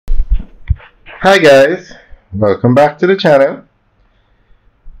Hi guys, welcome back to the channel.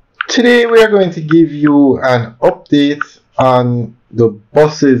 Today we are going to give you an update on the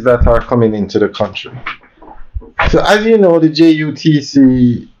buses that are coming into the country. So as you know, the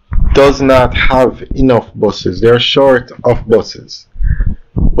JUTC does not have enough buses. They are short of buses.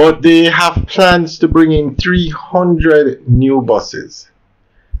 But they have plans to bring in 300 new buses.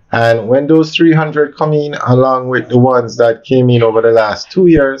 And when those 300 come in, along with the ones that came in over the last 2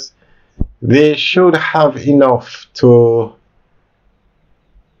 years, they should have enough to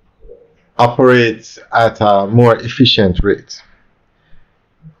operate at a more efficient rate.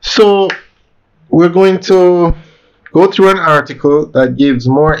 So we're going to go through an article that gives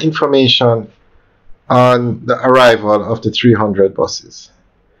more information on the arrival of the 300 buses.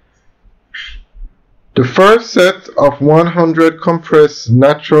 The first set of 100 compressed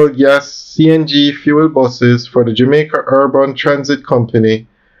natural gas CNG fuel buses for the Jamaica Urban Transit Company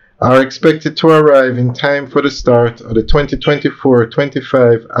are expected to arrive in time for the start of the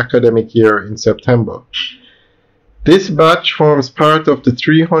 2024-25 academic year in September. This batch forms part of the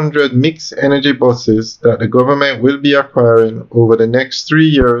 300 mixed energy buses that the government will be acquiring over the next 3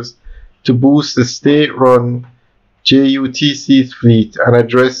 years to boost the state-run JUTC's fleet and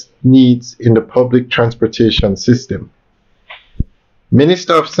address needs in the public transportation system.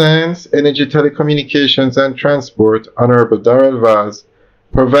 Minister of Science, Energy, Telecommunications and Transport, Honorable Darrell Vaz,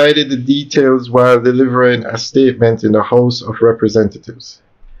 provided the details while delivering a statement in the House of Representatives.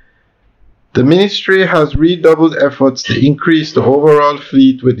 The ministry has redoubled efforts to increase the overall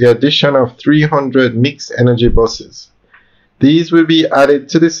fleet with the addition of 300 mixed energy buses. These will be added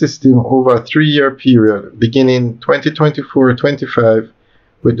to the system over a 3-year period, beginning 2024-25,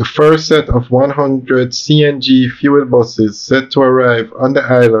 with the first set of 100 CNG fuel buses set to arrive on the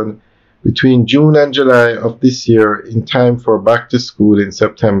island between June and July of this year in time for back to school in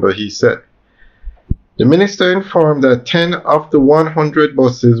September, he said. The minister informed that 10 of the 100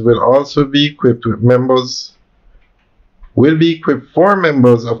 buses will also be equipped for members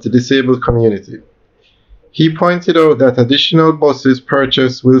of the disabled community. He pointed out that additional buses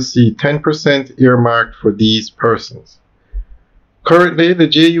purchased will see 10% earmarked for these persons. Currently, the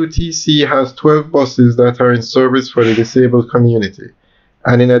JUTC has 12 buses that are in service for the disabled community,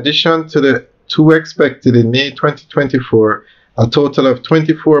 and in addition to the 2 expected in May 2024, a total of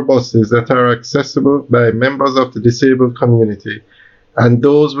 24 buses that are accessible by members of the disabled community, and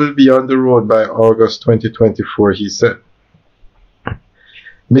those will be on the road by August 2024, he said.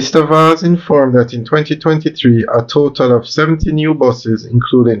 Mr. Vaz informed that in 2023, a total of 70 new buses,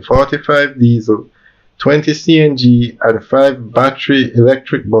 including 45 diesel, 20 CNG, and 5 battery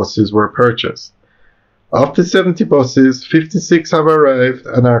electric buses were purchased. Of the 70 buses, 56 have arrived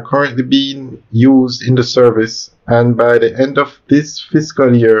and are currently being used in the service, and by the end of this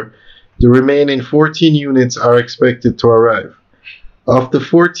fiscal year, the remaining 14 units are expected to arrive. Of the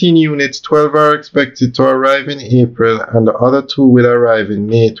 14 units, 12 are expected to arrive in April, and the other 2 will arrive in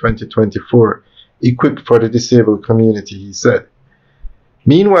May 2024, equipped for the disabled community, he said.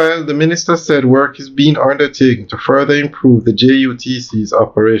 Meanwhile, the minister said work is being undertaken to further improve the JUTC's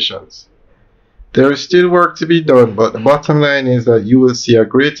operations. There is still work to be done, but the bottom line is that you will see a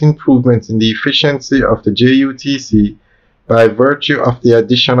great improvement in the efficiency of the JUTC by virtue of the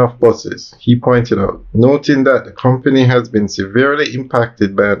addition of buses, he pointed out, noting that the company has been severely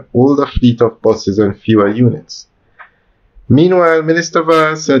impacted by an older fleet of buses and fewer units. Meanwhile, Minister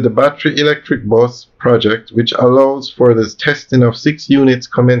Vaz said the battery electric bus project, which allows for the testing of 6 units,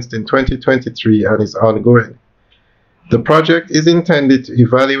 commenced in 2023 and is ongoing. The project is intended to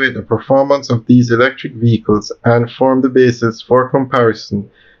evaluate the performance of these electric vehicles and form the basis for comparison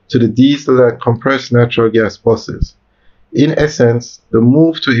to the diesel and compressed natural gas buses. In essence, the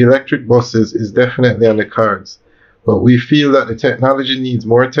move to electric buses is definitely on the cards, but we feel that the technology needs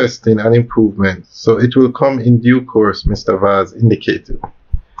more testing and improvement, so it will come in due course, Mr. Vaz indicated.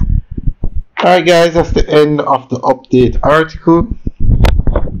 Alright guys, that's the end of the update article.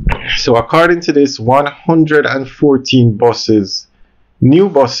 So according to this, 114 buses, new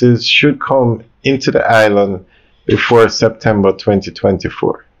buses, should come into the island before September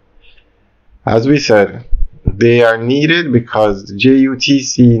 2024. As we said, they are needed because the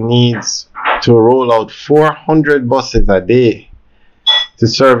JUTC needs to roll out 400 buses a day to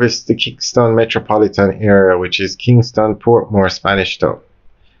service the Kingston metropolitan area, which is Kingston, Portmore, Spanish Town.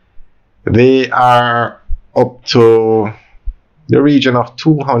 They are up to the region of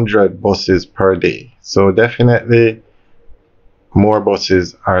 200 buses per day. So definitely more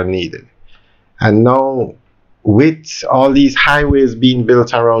buses are needed. And now with all these highways being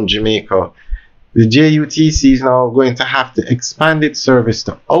built around Jamaica, the JUTC is now going to have to expand its service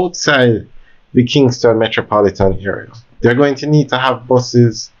to outside the Kingston metropolitan area. They're going to need to have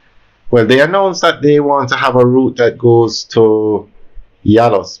buses. Well, they announced that they want to have a route that goes to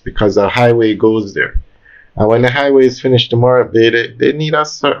Yalos because the highway goes there. And when the highway is finished tomorrow day, they need a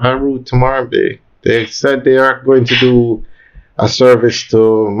route tomorrow day. They said they are going to do a service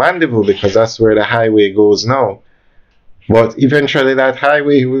to Mandeville because that's where the highway goes now. But eventually that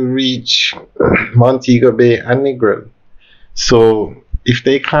highway will reach Montego Bay and Negril. So if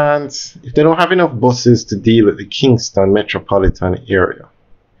they don't have enough buses to deal with the Kingston metropolitan area,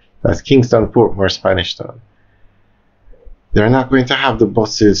 that's Kingston, Portmore, Spanish Town, they're not going to have the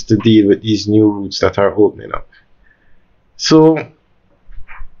buses to deal with these new routes that are opening up. So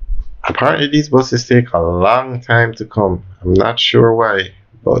apparently these buses take a long time to come. I'm not sure why,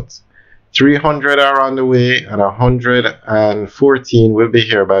 but 300 are on the way and 114 will be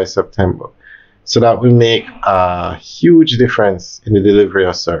here by September. So that will make a huge difference in the delivery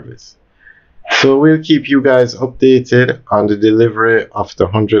of service. So we'll keep you guys updated on the delivery of the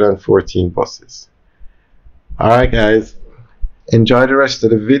 114 buses. Alright guys, enjoy the rest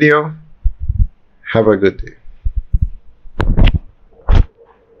of the video. Have a good day.